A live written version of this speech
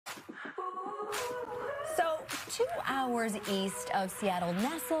So, 2 hours east of Seattle,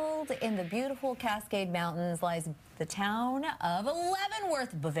 nestled in the beautiful Cascade Mountains, lies the town of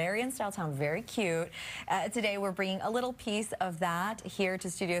Leavenworth, Bavarian-style town, very cute. Today, we're bringing a little piece of that here to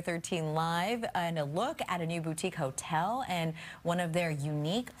Studio 13 Live and a look at a new boutique hotel and one of their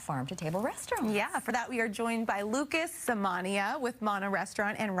unique farm-to-table restaurants. Yeah, for that, we are joined by Lucas Samania with Mana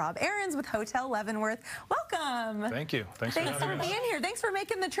Restaurant and Rob Aarons with Hotel Leavenworth. Welcome. Thank you. Thanks for being here. Thanks for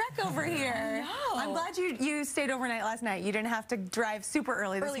making the trek over here. I'm glad you stayed overnight last night. You didn't have to drive super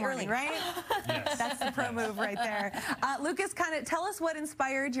early this morning, right? Yes. That's the pro move right there. Lucas, kind of tell us what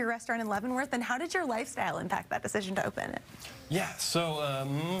inspired your restaurant in Leavenworth and how did your lifestyle impact that decision to open it? Yeah, so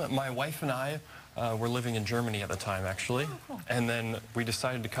my wife and I were living in Germany at the time, actually. Oh, cool. And then we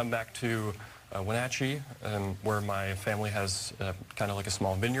decided to come back to Wenatchee, where my family has kind of like a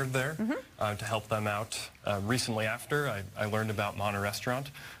small vineyard there, to help them out. Recently after, I learned about Mana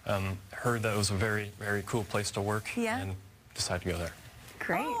Restaurant, heard that it was a very, very cool place to work, and decided to go there.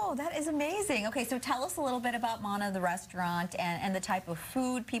 Great. Oh, that is amazing. Okay, so tell us a little bit about Mana, the restaurant, and the type of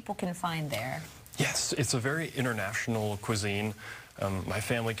food people can find there. Yes, it's a very international cuisine. My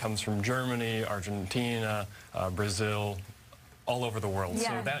family comes from Germany, Argentina, Brazil, all over the world.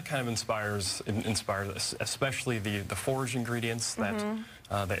 Yeah. So that kind of inspires us, especially the forage ingredients that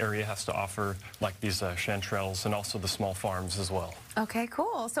the area has to offer, like these chanterelles and also the small farms as well. Okay,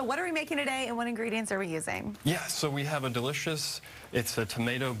 cool. So what are we making today and what ingredients are we using? Yeah, so we have a delicious, it's a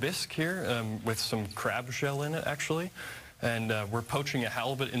tomato bisque here with some crab shell in it, actually. And we're poaching a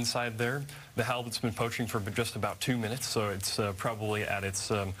halibut inside there. The halibut's been poaching for just about 2 minutes, so it's probably at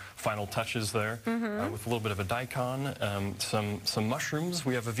its final touches there, with a little bit of a daikon, some mushrooms.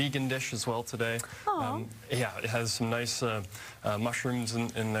 We have a vegan dish as well today. Yeah, it has some nice mushrooms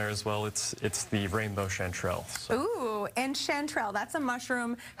in there as well. It's the rainbow chanterelle. So. Ooh, and chanterelle, that's a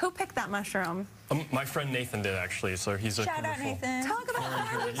mushroom. Who picked that mushroom? My friend Nathan did, actually, so he's a Shout out, Nathan. Talk about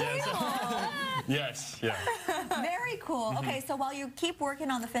farm to table. Yes, yeah. Very cool. Okay, so while you keep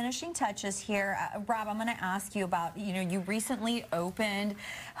working on the finishing touches here, Rob, I'm going to ask you about, you recently opened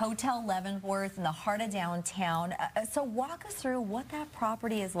Hotel Leavenworth in the heart of downtown. So walk us through what that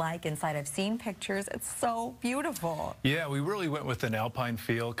property is like inside. I've seen pictures. It's so beautiful. Yeah, we really went with an alpine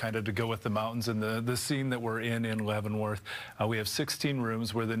feel, kind of to go with the mountains and the scene that we're in Leavenworth. We have 16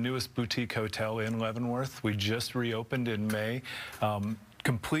 rooms. We're the newest boutique hotel in Leavenworth. We just reopened in May.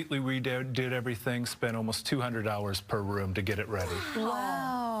 Completely redid everything, spent almost 200 hours per room to get it ready.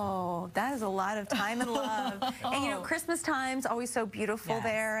 Wow, that is a lot of time and love. And Christmas time's always so beautiful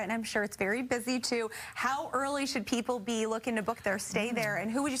there, and I'm sure it's very busy too. How early should people be looking to book their stay there,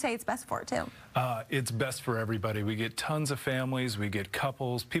 and who would you say it's best for too? It's best for everybody. We get tons of families, we get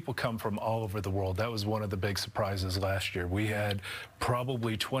couples, people come from all over the world. That was one of the big surprises last year. We had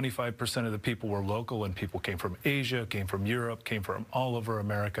probably 25% of the people were local, and people came from Asia, came from Europe, came from all over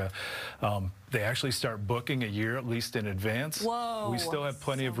America. They actually start booking a year at least in advance. Whoa. We still have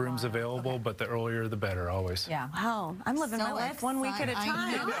plenty of rooms available, but the earlier the better, always. Yeah. Wow, I'm living my life 1 week at a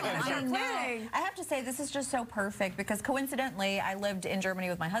time. I have to say, this is just so perfect because coincidentally, I lived in Germany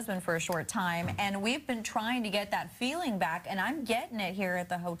with my husband for a short time, and we've been trying to get that feeling back, and I'm getting it here at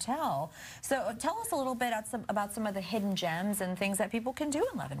the hotel. So tell us a little bit about some of the hidden gems and things that people can do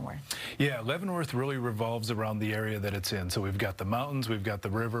in Leavenworth. Yeah, Leavenworth really revolves around the area that it's in. So we've got the mountains, we've got the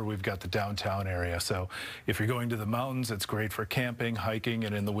river, we've got the downtown area. So if you're going to the mountains, it's great for camping, hiking,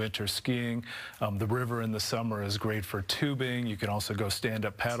 and in the winter skiing. The river in the summer is great for tubing. You can also go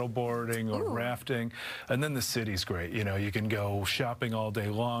stand-up paddleboarding or rafting. And then the city's great. You can go shopping all day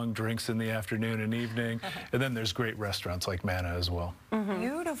long, drinks in the afternoon and evening. And then there's great restaurants like Mana as well.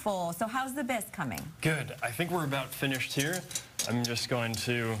 Beautiful. So how's the bisque coming? Good. I think we're about finished here. I'm just going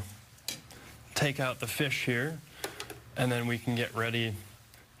to take out the fish here, and then we can get ready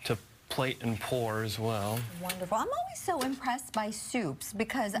to plate and pour as well. Wonderful. I'm always so impressed by soups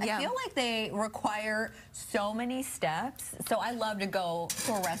because I feel like they require so many steps. So I love to go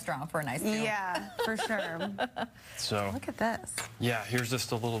to a restaurant for a nice meal. Yeah, for sure. So look at this. Yeah, here's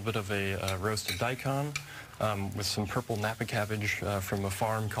just a little bit of a roasted daikon with some purple Napa cabbage from a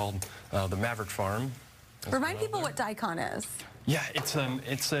farm called the Maverick Farm. Remind people what daikon is. Yeah, it's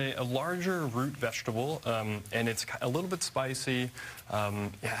a larger root vegetable, and it's a little bit spicy.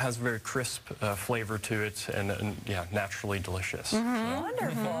 It has a very crisp flavor to it, and yeah, naturally delicious.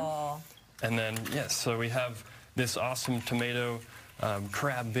 Wonderful. And then, yes, so we have this awesome tomato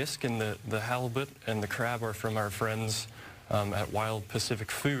crab bisque, and the halibut and the crab are from our friends at Wild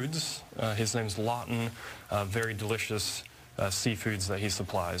Pacific Foods. His name's Lawton. Very delicious seafoods that he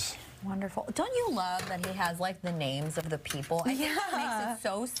supplies. Wonderful. Don't you love that he has like the names of the people? I think that makes it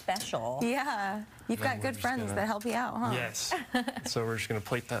so special. Yeah. You've got good friends that help you out, huh? Yes. So we're just going to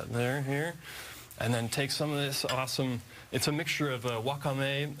plate that here. And then take some of this awesome, it's a mixture of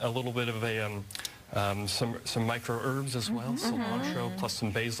wakame, a little bit of a, some micro herbs as well, cilantro plus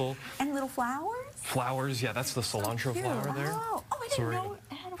some basil. And little flowers? Flowers, yeah, that's the cilantro flower there. Oh, I didn't know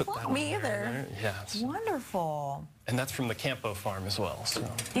it had a flower. Me either. Yes. Wonderful. And that's from the Campo farm as well. So.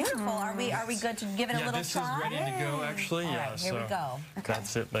 Beautiful. Are we good to give it a little try? Yeah, this is ready to go actually. All Yeah, right, here we go. Okay.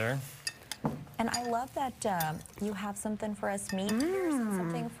 That's it there. And I love that you have something for us meat eaters and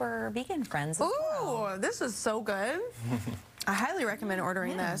something for vegan friends as well. Ooh, this is so good. I highly recommend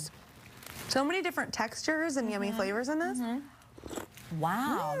ordering this. So many different textures and yummy flavors in this.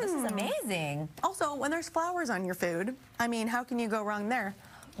 Wow, this is amazing. Also, when there's flowers on your food, I mean, how can you go wrong there?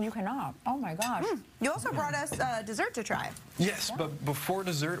 You cannot. Oh my gosh. You also brought us dessert to try. Yes, but before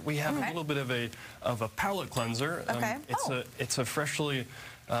dessert, we have a little bit of a palate cleanser. Okay. It's a freshly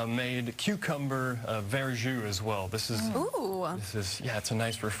made cucumber verjus as well. This is yeah, it's a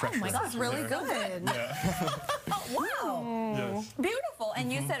nice refresher. Oh my gosh, This is really good. Oh, wow. Yes. Beautiful.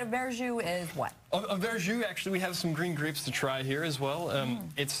 And you said a verjus is what? A verjus, actually, we have some green grapes to try here as well.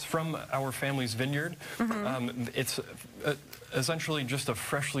 It's from our family's vineyard. It's essentially just a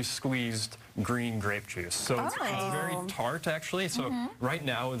freshly squeezed green grape juice. So it's very tart, actually. So right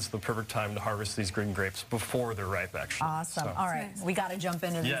now is the perfect time to harvest these green grapes before they're ripe, actually. Awesome. So. All right. We got to jump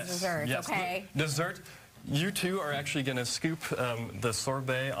into the dessert, okay? Dessert. You two are actually going to scoop the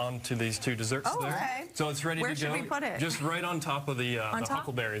sorbet onto these two desserts there. Okay. So it's ready Where to go. should we put it? Just right on top of the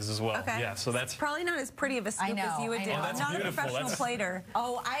huckleberries as well. Okay. Yeah, so that's probably not as pretty of a scoop as you would do. Oh, I'm not a professional plater.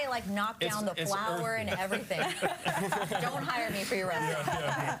 Oh, I like knocked down the flour and everything. Don't hire me for your recipe.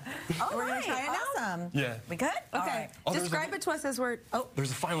 Oh, We're going to try it now? Awesome. Yeah. We good? Okay. All right. Describe it to us as we're... Oh.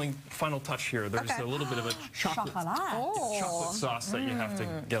 There's a final touch here. There's a little bit of a chocolate sauce that you have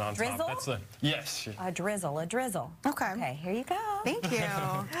to get on Drizzle? top. That's a yes. A drizzle. Okay. Okay, here you go. Thank you.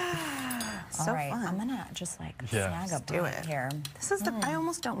 So All right, fun. I'm gonna just like Yeah. snag a Do bite it. here. This is the... I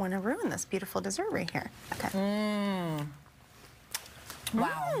almost don't want to ruin this beautiful dessert right here. Okay.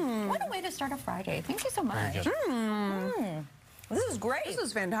 Wow. What a way to start a Friday. Thank you so much. This is great. This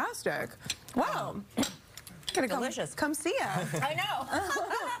is fantastic. Wow. Gotta Delicious. Come see us. I know.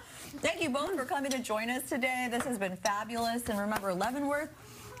 Thank you both for coming to join us today. This has been fabulous. And remember, Leavenworth,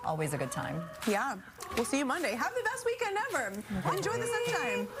 always a good time. Yeah. We'll see you Monday. Have the best weekend ever. Enjoy the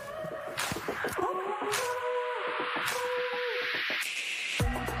sunshine.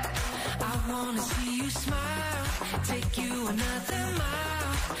 I wanna see you smile, take you another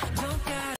mile. Don't